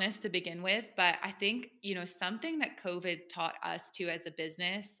very honest, to begin with. But I think, something that COVID taught us too as a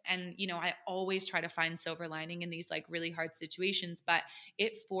business, and, I always try to find silver lining in these like really hard situations, but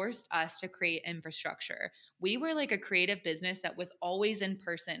it forced us to create infrastructure. We were like a creative business that was always in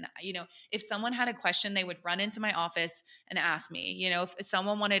person. If someone had a question, they would run into my office and ask me. If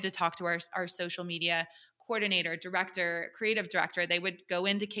someone wanted to talk to our social media coordinator, director, creative director, they would go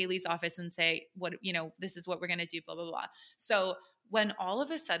into Kaylee's office and say, this is what we're going to do, blah, blah, blah. So when all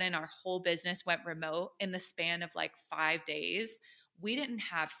of a sudden our whole business went remote in the span of like 5 days, we didn't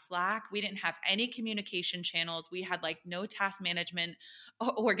have Slack. We didn't have any communication channels. We had like no task management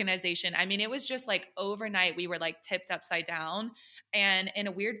organization. I mean, it was just like overnight we were like tipped upside down. And in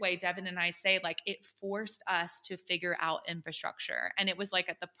a weird way, Devin and I say like it forced us to figure out infrastructure. And it was like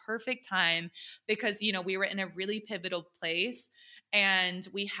at the perfect time because, you know, we were in a really pivotal place and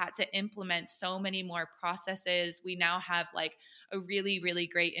we had to implement so many more processes. We now have like a really, really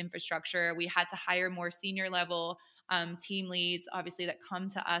great infrastructure. We had to hire more senior level team leads, obviously, that come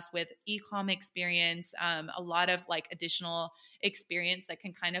to us with e-com experience, a lot of like additional experience that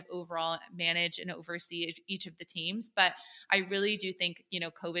can kind of overall manage and oversee each of the teams. But I really do think, you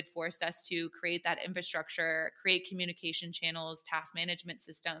know, COVID forced us to create that infrastructure, create communication channels, task management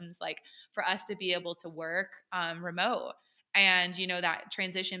systems, like for us to be able to work remote. And, you know, that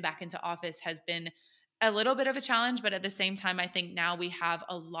transition back into office has been a little bit of a challenge, but at the same time, I think now we have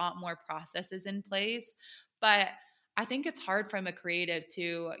a lot more processes in place. But I think it's hard from a creative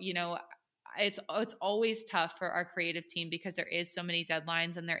to, you know, it's always tough for our creative team because there is so many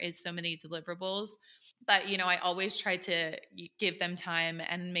deadlines and there is so many deliverables. But, you know, I always try to give them time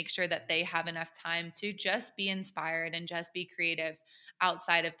and make sure that they have enough time to just be inspired and just be creative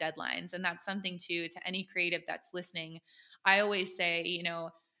outside of deadlines. And that's something too, to any creative that's listening. I always say, you know,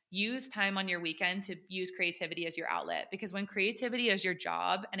 use time on your weekend to use creativity as your outlet, because when creativity is your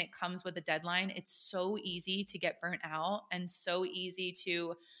job and it comes with a deadline, it's so easy to get burnt out and so easy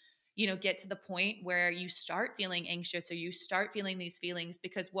to, you know, get to the point where you start feeling anxious or you start feeling these feelings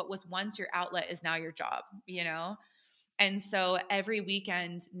because what was once your outlet is now your job, you know? And so every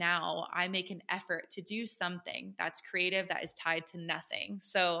weekend now I make an effort to do something that's creative that is tied to nothing.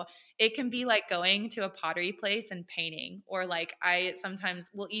 So it can be like going to a pottery place and painting, or like I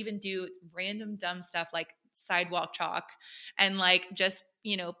sometimes will even do random dumb stuff like sidewalk chalk and like just,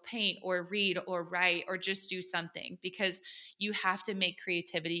 you know, paint or read or write or just do something, because you have to make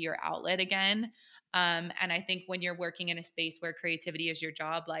creativity your outlet again. And I think when you're working in a space where creativity is your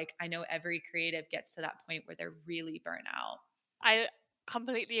job, like I know every creative gets to that point where they're really burnt out. I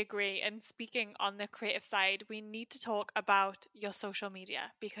completely agree. And speaking on the creative side, we need to talk about your social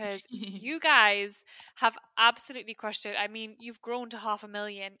media because you guys have absolutely crushed it. I mean, you've grown to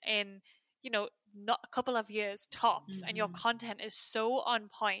 500,000 in, you know, not a couple of years tops, and your content is so on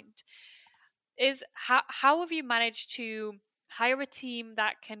point. Is how have you managed to hire a team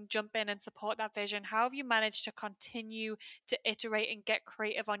that can jump in and support that vision? How have you managed to continue to iterate and get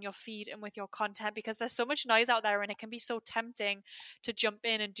creative on your feed and with your content? Because there's so much noise out there and it can be so tempting to jump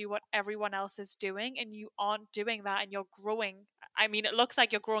in and do what everyone else is doing, and you aren't doing that and you're growing. I mean, it looks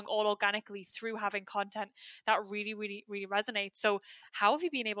like you're growing all organically through having content that really, really, really resonates. So how have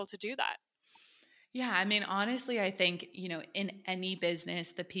you been able to do that? Yeah, I mean, honestly, I think, you know, in any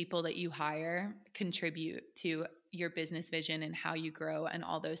business, the people that you hire contribute to your business vision and how you grow and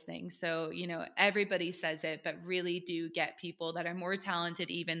all those things. So, you know, everybody says it, but really do get people that are more talented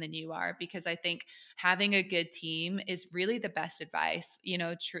even than you are, because I think having a good team is really the best advice, you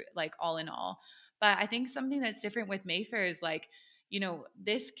know, true, like all in all. But I think something that's different with Mayfair is like, you know,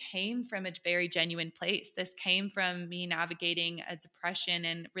 this came from a very genuine place. This came from me navigating a depression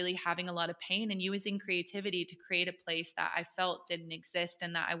and really having a lot of pain and using creativity to create a place that I felt didn't exist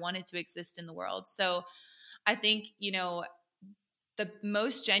and that I wanted to exist in the world. So I think, you know, the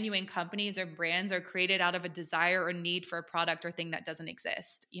most genuine companies or brands are created out of a desire or need for a product or thing that doesn't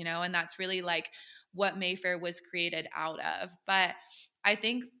exist, you know, and that's really like what Mayfair was created out of. But I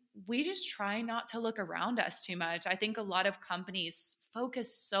think we just try not to look around us too much. I think a lot of companies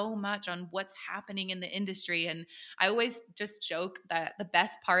focus so much on what's happening in the industry. And I always just joke that the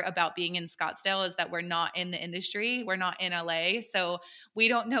best part about being in Scottsdale is that we're not in the industry. We're not in LA. So we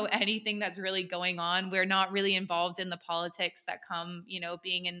don't know anything that's really going on. We're not really involved in the politics that come, you know,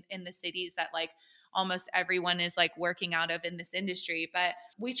 being in the cities that like almost everyone is like working out of in this industry. But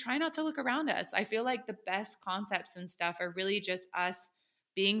we try not to look around us. I feel like the best concepts and stuff are really just us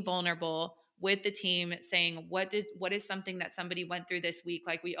being vulnerable with the team, saying what is something that somebody went through this week.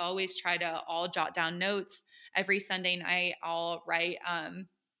 Like we always try to all jot down notes every Sunday night. I'll write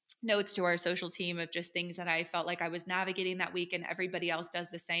notes to our social team of just things that I felt like I was navigating that week, and everybody else does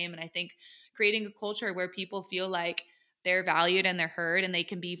the same. And I think creating a culture where people feel like they're valued and they're heard and they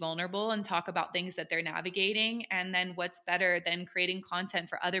can be vulnerable and talk about things that they're navigating. And then what's better than creating content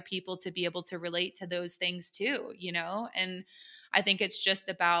for other people to be able to relate to those things too, you know? And I think it's just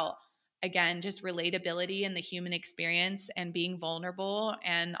about, again, just relatability and the human experience and being vulnerable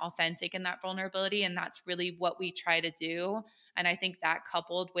and authentic in that vulnerability. And that's really what we try to do. And I think that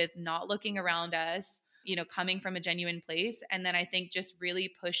coupled with not looking around us, coming from a genuine place. And then I think just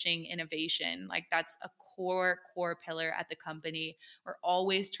really pushing innovation, like that's a core pillar at the company. We're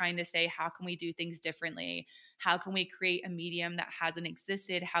always trying to say, how can we do things differently? How can we create a medium that hasn't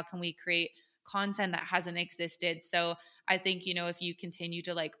existed? How can we create content that hasn't existed? So I think, if you continue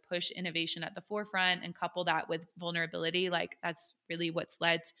to like push innovation at the forefront and couple that with vulnerability, like that's really what's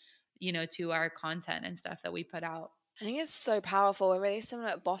led, to our content and stuff that we put out. I think it's so powerful. We're really similar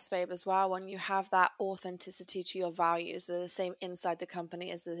at Boss Babe as well. When you have that authenticity to your values, they're the same inside the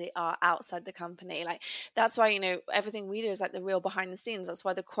company as they are outside the company. Like that's why, everything we do is like the real behind the scenes. That's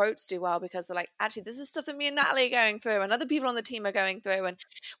why the quotes do well, because they're like, actually, this is stuff that me and Natalie are going through and other people on the team are going through. And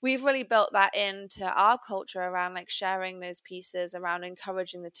we've really built that into our culture around like sharing those pieces, around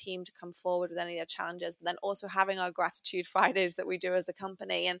encouraging the team to come forward with any of their challenges, but then also having our gratitude Fridays that we do as a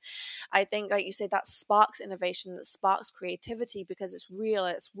company. And I think, like you say, that sparks innovation, that sparks creativity, because it's real,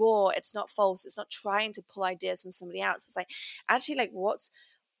 it's raw, it's not false, it's not trying to pull ideas from somebody else. It's like actually like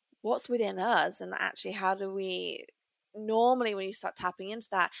what's within us, and actually how do we normally, when you start tapping into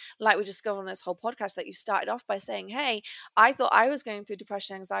that, like we discovered on this whole podcast, that you started off by saying, hey, I thought I was going through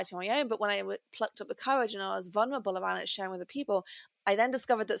depression and anxiety on my own, but when I plucked up the courage and I was vulnerable around it, sharing with the people, I then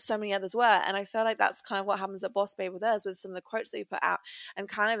discovered that so many others were. And I feel like that's kind of what happens at Boss Babe with us, with some of the quotes that we put out, and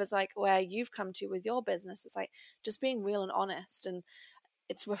kind of is like where you've come to with your business. It's like just being real and honest, and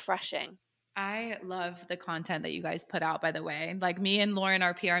it's refreshing. I love the content that you guys put out, by the way. Like me and Lauren,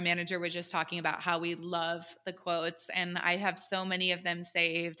 our PR manager, were just talking about how we love the quotes, and I have so many of them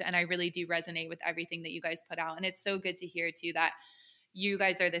saved, and I really do resonate with everything that you guys put out. And it's so good to hear too that you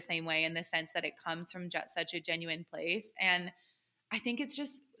guys are the same way, in the sense that it comes from such a genuine place. And I think it's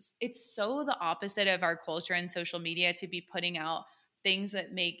so the opposite of our culture and social media to be putting out things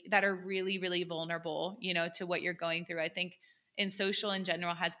that are really, really vulnerable, to what you're going through. I think in social in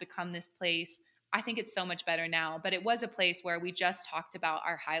general has become this place. I think it's so much better now, but it was a place where we just talked about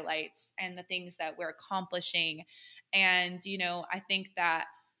our highlights and the things that we're accomplishing. And, I think that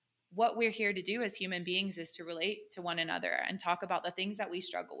what we're here to do as human beings is to relate to one another and talk about the things that we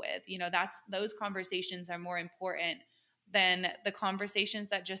struggle with. Those conversations are more important than the conversations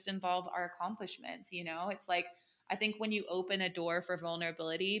that just involve our accomplishments. It's like, I think when you open a door for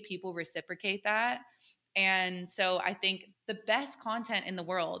vulnerability, people reciprocate that. And so I think the best content in the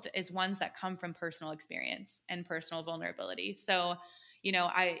world is ones that come from personal experience and personal vulnerability. So,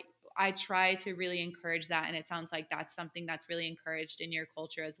 I try to really encourage that. And it sounds like that's something that's really encouraged in your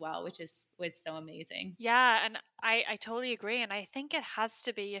culture as well, which was so amazing. Yeah, and I totally agree. And I think it has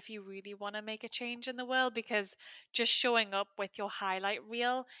to be if you really want to make a change in the world, because just showing up with your highlight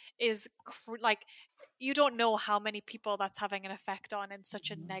reel is like, you don't know how many people that's having an effect on in such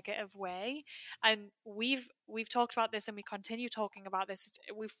a negative way. And we've talked about this, and we continue talking about this.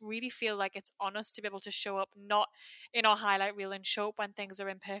 We really feel like it's on us to be able to show up not in our highlight reel, and show up when things are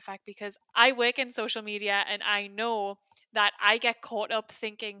imperfect, because I work in social media and I know that I get caught up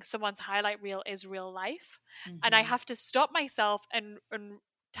thinking someone's highlight reel is real life. And I have to stop myself and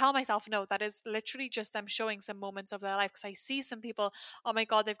tell myself, no, that is literally just them showing some moments of their life. Because I see some people, oh my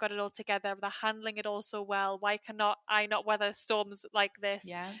God, they've got it all together, they're handling it all so well, why cannot I not weather storms like this?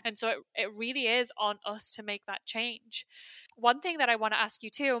 Yeah. And so it really is on us to make that change. One thing that I want to ask you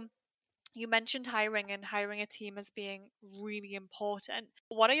too, you mentioned hiring a team as being really important.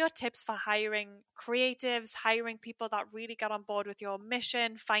 What are your tips for hiring creatives, hiring people that really get on board with your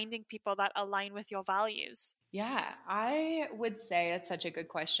mission, finding people that align with your values? Yeah, I would say that's such a good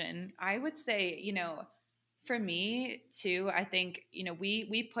question. I would say, for me too, I think,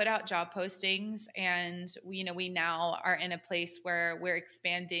 we put out job postings, and we now are in a place where we're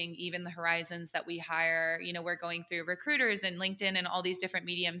expanding even the horizons that we hire. We're going through recruiters and LinkedIn and all these different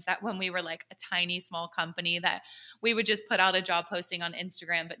mediums, that when we were like a tiny small company, that we would just put out a job posting on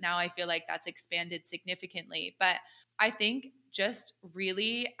Instagram. But now I feel like that's expanded significantly. But I think just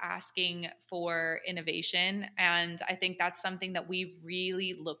really asking for innovation. And I think that's something that we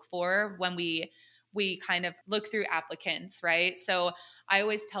really look for when we kind of look through applicants, right? So I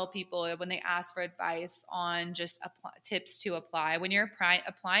always tell people when they ask for advice on just tips to apply, when you're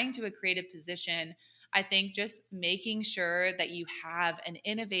applying to a creative position, I think just making sure that you have an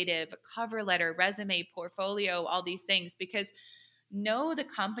innovative cover letter, resume, portfolio, all these things, because know the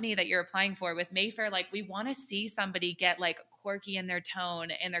company that you're applying for. With Mayfair, like, we want to see somebody get like quirky in their tone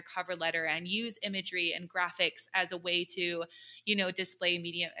in their cover letter, and use imagery and graphics as a way to, display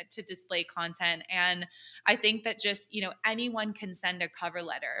media, to display content. And I think that just, anyone can send a cover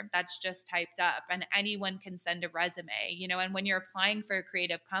letter that's just typed up, and anyone can send a resume, and when you're applying for a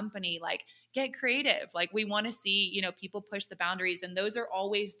creative company, like, get creative. Like we want to see, people push the boundaries. And those are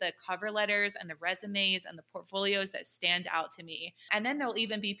always the cover letters and the resumes and the portfolios that stand out to me. And then there'll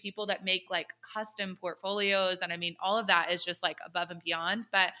even be people that make like custom portfolios. And I mean, all of that is just like above and beyond.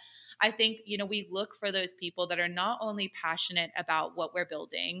 But I think, we look for those people that are not only passionate about what we're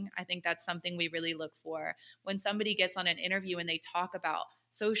building. I think that's something we really look for. When somebody gets on an interview and they talk about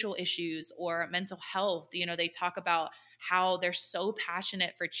social issues or mental health, they talk about how they're so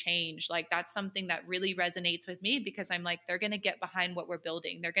passionate for change. Like that's something that really resonates with me, because I'm like, they're going to get behind what we're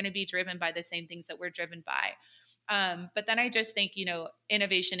building. They're going to be driven by the same things that we're driven by. But then I just think,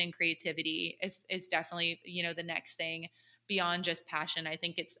 innovation and creativity is definitely, the next thing beyond just passion. I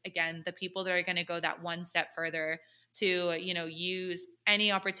think it's, again, the people that are going to go that one step further to, use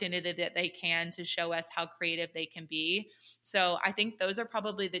any opportunity that they can to show us how creative they can be. So I think those are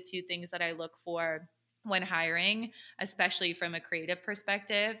probably the two things that I look for when hiring, especially from a creative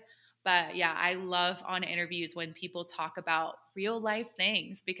perspective. But yeah, I love on interviews when people talk about real life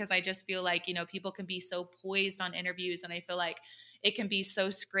things, because I just feel like, people can be so poised on interviews, and I feel like it can be so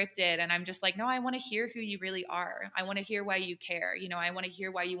scripted. And I'm just like, no, I want to hear who you really are. I want to hear why you care. I want to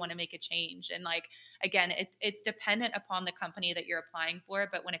hear why you want to make a change. And like, again, it's dependent upon the company that you're applying for.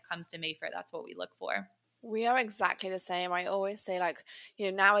 But when it comes to Mayfair, that's what we look for. We are exactly the same. I always say, like,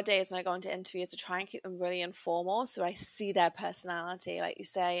 nowadays when I go into interviews, to try and keep them really informal, so I see their personality, like you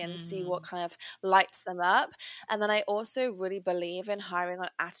say, and see what kind of lights them up. And then I also really believe in hiring on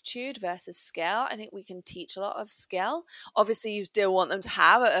attitude versus skill. I think we can teach a lot of skill. Obviously, you still want them to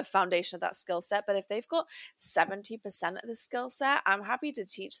have a foundation of that skill set, but if they've got 70% of the skill set, I'm happy to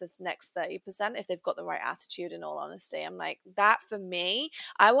teach the next 30% if they've got the right attitude, in all honesty. I'm like, that for me,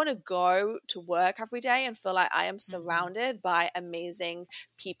 I want to go to work every day and feel like I am surrounded by amazing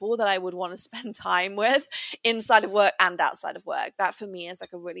people that I would want to spend time with inside of work and outside of work. That for me is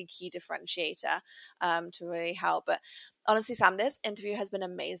like a really key differentiator to really help. But honestly, Sam, this interview has been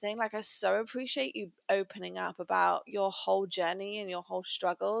amazing. Like, I so appreciate you opening up about your whole journey and your whole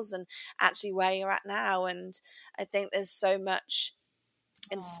struggles and actually where you're at now. And I think there's so much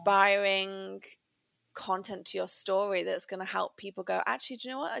inspiring content to your story that's going to help people go, actually, do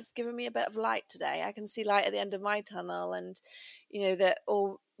you know what? It's given me a bit of light today. I can see light at the end of my tunnel. And, that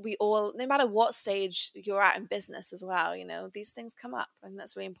we all, no matter what stage you're at in business as well, these things come up, and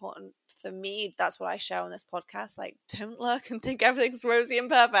that's really important for me. That's what I share on this podcast. Like, don't look and think everything's rosy and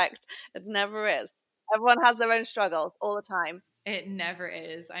perfect. It never is. Everyone has their own struggles all the time. It never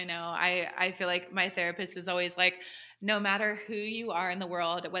is. I know. I feel like my therapist is always like, no matter who you are in the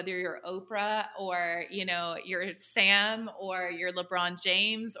world, whether you're Oprah or, you're Sam or you're LeBron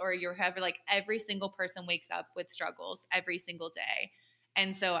James or you're whoever, like every single person wakes up with struggles every single day.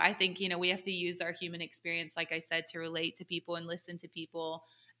 And so I think, we have to use our human experience, like I said, to relate to people and listen to people,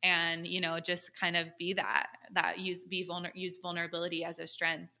 and just kind of be use vulnerability as a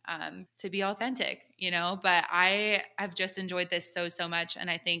strength, to be authentic. But I've just enjoyed this so much,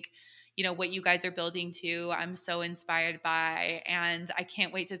 and I think what you guys are building too, I'm so inspired by, and I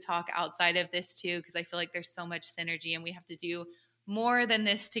can't wait to talk outside of this too, because I feel like there's so much synergy and we have to do more than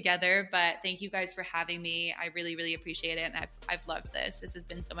this together. But thank you guys for having me. I really appreciate it, and I've loved this. This has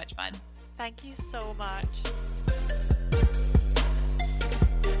been so much fun. Thank you so much.